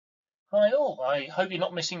Hi all, I hope you're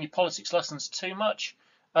not missing your politics lessons too much.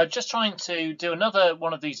 Just trying to do another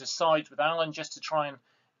one of these asides with Alan, just to try and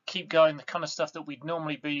keep going the kind of stuff that we'd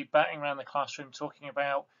normally be batting around the classroom, talking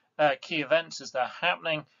about key events as they're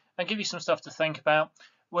happening, and give you some stuff to think about.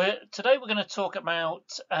 Today we're going to talk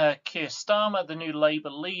about Kier Starmer, the new Labour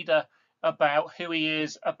leader, about who he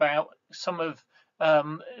is, about some of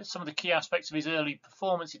the key aspects of his early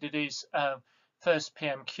performance. He did his first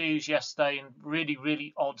PMQs yesterday in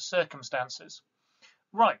really odd circumstances.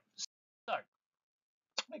 Right, so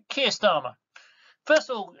Kier Starmer. First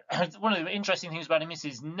of all, one of the interesting things about him is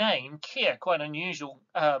his name, Kier, quite unusual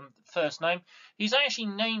first name. He's actually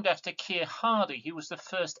named after Keir Hardie. He was the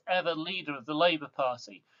first ever leader of the Labour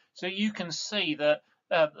Party. So you can see that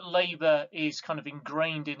Labour is kind of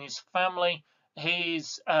ingrained in his family.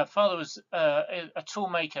 His father was a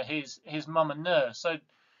toolmaker, his mum a nurse. So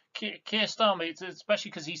Kier Starmer,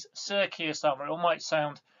 especially because he's Sir Kier Starmer, it all might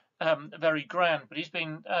sound very grand, but he's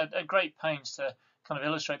been at great pains to kind of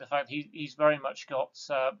illustrate the fact he's very much got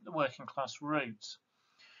working class roots.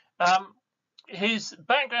 His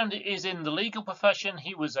background is in the legal profession.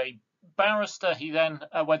 He was a barrister. He then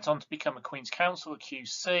went on to become a Queen's Counsel, a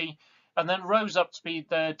QC, and then rose up to be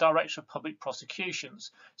the Director of Public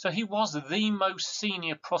Prosecutions. So he was the most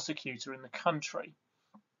senior prosecutor in the country.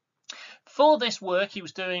 For this work he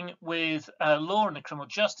was doing with law and the criminal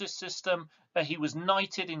justice system, he was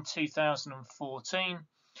knighted in 2014.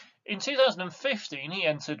 In 2015 he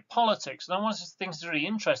entered politics, and one of the things that's really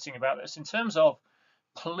interesting about this, in terms of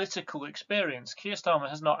political experience, Kier Starmer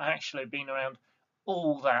has not actually been around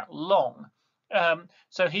all that long.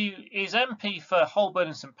 So he is MP for Holborn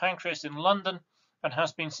and St Pancras in London, and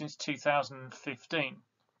has been since 2015.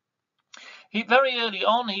 Very early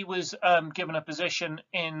on, he was given a position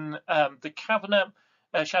in the cabinet,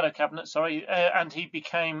 shadow cabinet, sorry, and he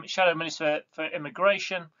became shadow minister for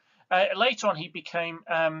immigration. Later on, he became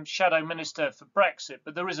shadow minister for Brexit,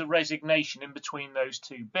 but there is a resignation in between those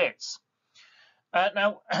two bits.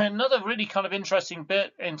 Now, another really kind of interesting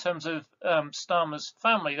bit in terms of Starmer's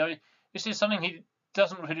family, though this is something he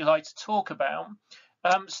doesn't really like to talk about.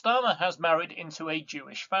 Starmer has married into a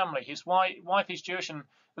Jewish family. His wife is Jewish, and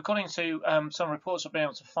according to some reports I've been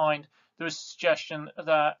able to find, there is a suggestion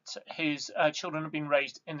that his children have been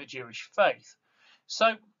raised in the Jewish faith.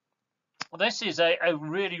 So this is a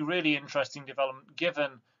really interesting development,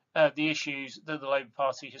 given the issues that the Labour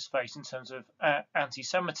Party has faced in terms of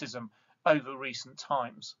anti-Semitism over recent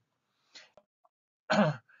times.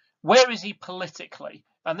 Where is he politically?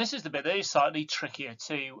 And this is the bit that is slightly trickier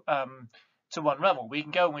to unravel. We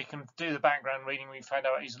can go and we can do the background reading. We find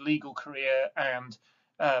out his legal career and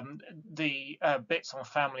the bits on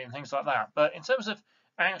family and things like that. But in terms of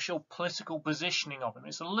actual political positioning of him,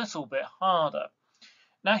 it's a little bit harder.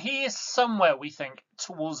 Now, he is somewhere, we think,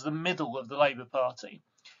 towards the middle of the Labour Party.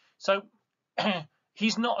 So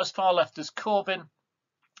he's not as far left as Corbyn.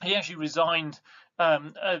 He actually resigned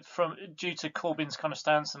due to Corbyn's kind of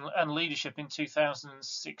stance and leadership in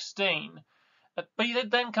 2016. But he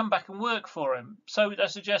did then come back and work for him. So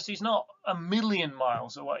that suggests he's not a million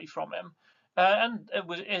miles away from him. And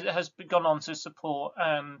it has gone on to support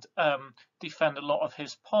and defend a lot of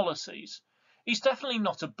his policies. He's definitely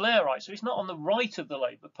not a Blairite, so he's not on the right of the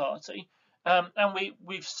Labour Party. And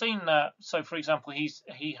we've seen that. So, for example,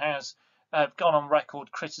 he has gone on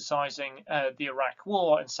record criticising the Iraq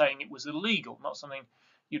War and saying it was illegal, not something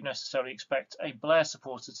you'd necessarily expect a Blair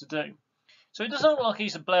supporter to do. So it doesn't look like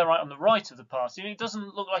he's a Blairite on the right of the party, and it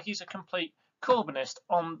doesn't look like he's a complete Corbynist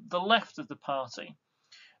on the left of the party.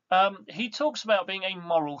 He talks about being a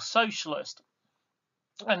moral socialist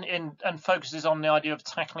and focuses on the idea of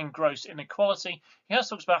tackling gross inequality. He has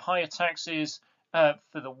talked about higher taxes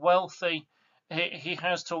for the wealthy. He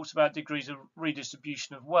has talked about degrees of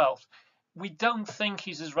redistribution of wealth. We don't think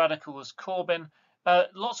he's as radical as Corbyn.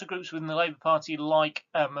 Lots of groups within the Labour Party, like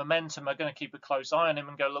Momentum, are going to keep a close eye on him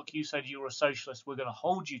and go, look, you said you were a socialist, we're going to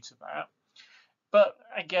hold you to that. But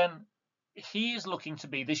again, he is looking to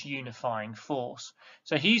be this unifying force.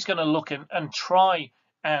 So he's going to look and try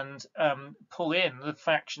and pull in the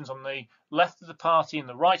factions on the left of the party and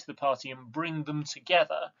the right of the party and bring them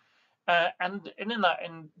together. And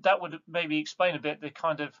that would maybe explain a bit the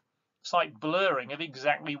kind of slight blurring of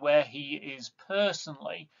exactly where he is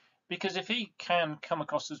personally. Because if he can come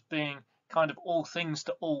across as being kind of all things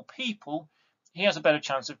to all people, he has a better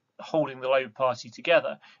chance of holding the Labour Party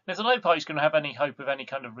together. And if the Labour Party is going to have any hope of any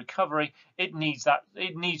kind of recovery, it needs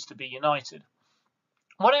to be united.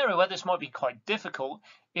 One area where this might be quite difficult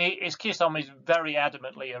is Kier Starmer is very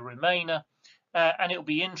adamantly a Remainer, and it'll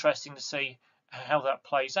be interesting to see how that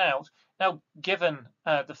plays out. Now, given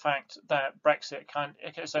the fact that Brexit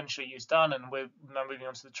essentially is done and we're now moving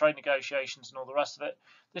on to the trade negotiations and all the rest of it,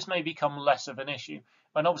 this may become less of an issue.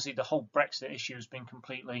 And obviously the whole Brexit issue has been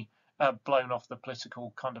completely blown off the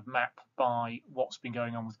political kind of map by what's been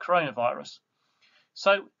going on with coronavirus.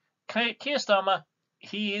 So Kier Starmer,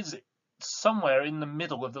 he is somewhere in the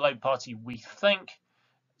middle of the Labour Party, we think.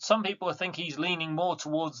 Some people think he's leaning more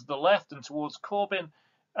towards the left and towards Corbyn,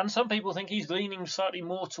 and some people think he's leaning slightly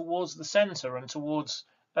more towards the centre and towards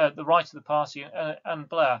the right of the party and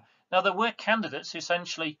Blair. Now, there were candidates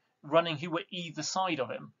essentially running who were either side of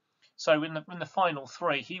him. So in the final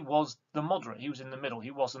three, he was the moderate. He was in the middle.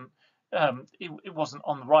 He wasn't. It wasn't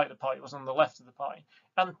on the right of the party. It was on the left of the party,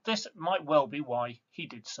 and this might well be why he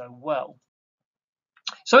did so well.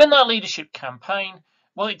 So in that leadership campaign,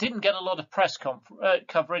 well, it didn't get a lot of press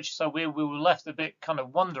coverage, so we were left a bit kind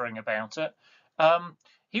of wondering about it.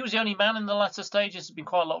 He was the only man in the latter stages. There's been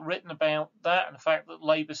quite a lot written about that and the fact that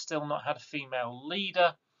Labour's still not had a female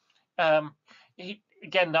leader.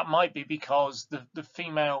 Again, that might be because the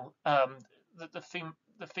female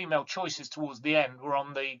choices towards the end were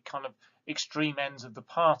on the kind of extreme ends of the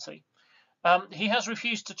party. He has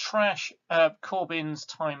refused to trash Corbyn's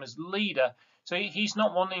time as leader, so he's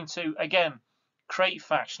not wanting to, again, create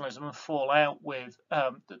factionalism and fall out with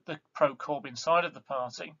the pro-Corbyn side of the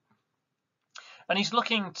party. And he's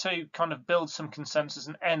looking to kind of build some consensus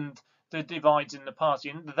and end the divides in the party,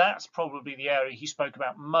 and that's probably the area he spoke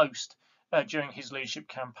about most during his leadership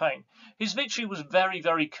campaign. His victory was very,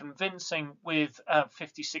 very convincing with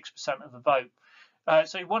 56% of the vote.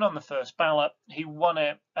 So he won on the first ballot. He won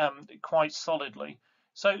it quite solidly.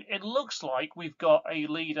 So it looks like we've got a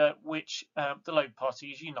leader which the Labour Party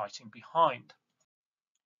is uniting behind.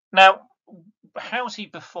 Now, how's he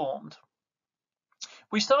performed?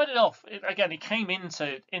 We started off, again, he came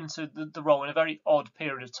into the role in a very odd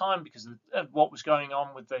period of time because of what was going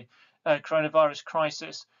on with the coronavirus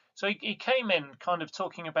crisis. So he came in kind of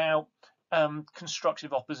talking about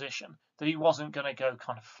constructive opposition, that he wasn't going to go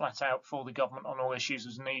kind of flat out for the government on all issues.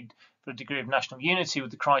 There's need for a degree of national unity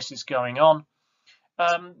with the crisis going on.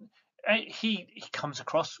 He comes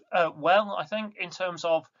across well, I think, in terms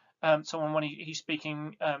of someone when he's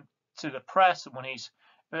speaking to the press and when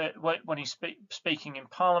he's speaking in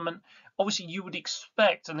Parliament. Obviously, you would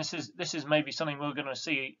expect, and this is maybe something we're going to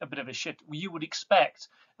see a bit of a shift. You would expect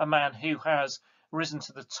a man who has risen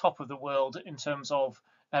to the top of the world in terms of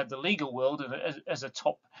the legal world as a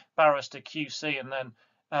top barrister QC and then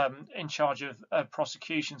in charge of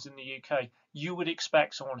prosecutions in the UK. You would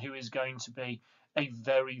expect someone who is going to be a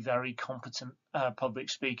very, very competent public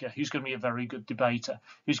speaker, who's going to be a very good debater,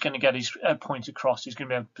 who's going to get his point across, who's going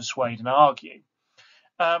to be able to persuade and argue.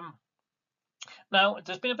 Now,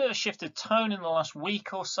 there's been a bit of a shift of tone in the last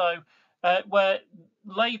week or so, where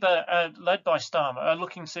Labour, led by Starmer, are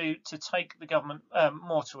looking to take the government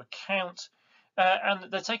more to account,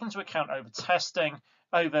 and they're taking into account over testing,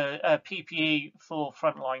 over PPE for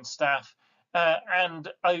frontline staff, and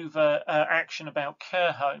over action about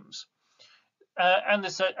care homes. And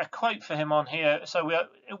there's a quote for him on here. So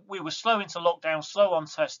we were slow into lockdown, slow on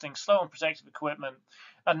testing, slow on protective equipment,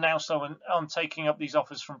 and now slow on taking up these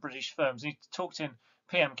offers from British firms. And he talked in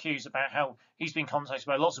PMQs about how he's been contacted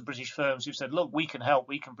by lots of British firms who said, look, we can help,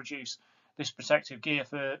 we can produce this protective gear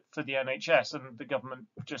for the NHS, and the government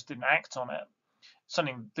just didn't act on it.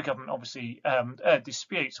 Something the government obviously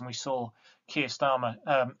disputes, and we saw Kier Starmer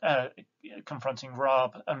confronting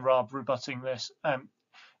Raab and Raab rebutting this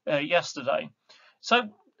yesterday. So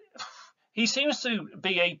he seems to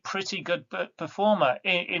be a pretty good performer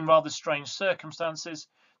in rather strange circumstances.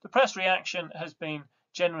 The press reaction has been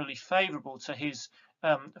generally favourable to his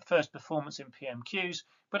first performance in PMQs,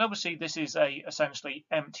 but obviously this is a essentially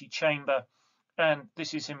empty chamber, and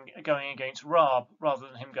this is him going against Raab rather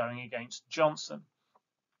than him going against Johnson.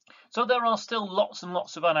 So there are still lots and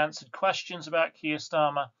lots of unanswered questions about Kier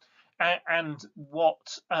Starmer and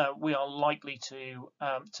what we are likely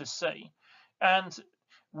to see. And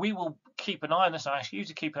we will keep an eye on this. I ask you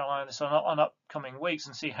to keep an eye on this on upcoming weeks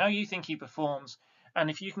and see how you think he performs, and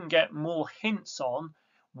if you can get more hints on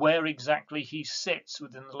where exactly he sits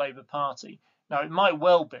within the Labour Party. Now, it might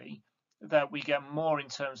well be that we get more in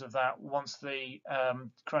terms of that once the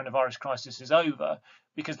coronavirus crisis is over,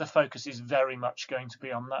 because the focus is very much going to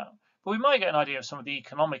be on that. But we might get an idea of some of the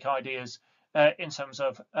economic ideas in terms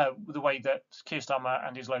of the way that Kier Starmer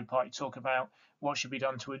and his Labour Party talk about what should be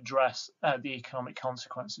done to address the economic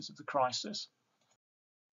consequences of the crisis.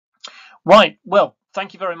 Right, well,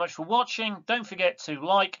 thank you very much for watching. Don't forget to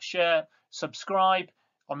like, share, subscribe.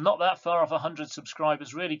 I'm not that far off 100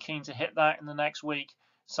 subscribers, really keen to hit that in the next week.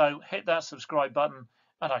 So hit that subscribe button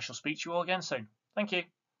and I shall speak to you all again soon. Thank you.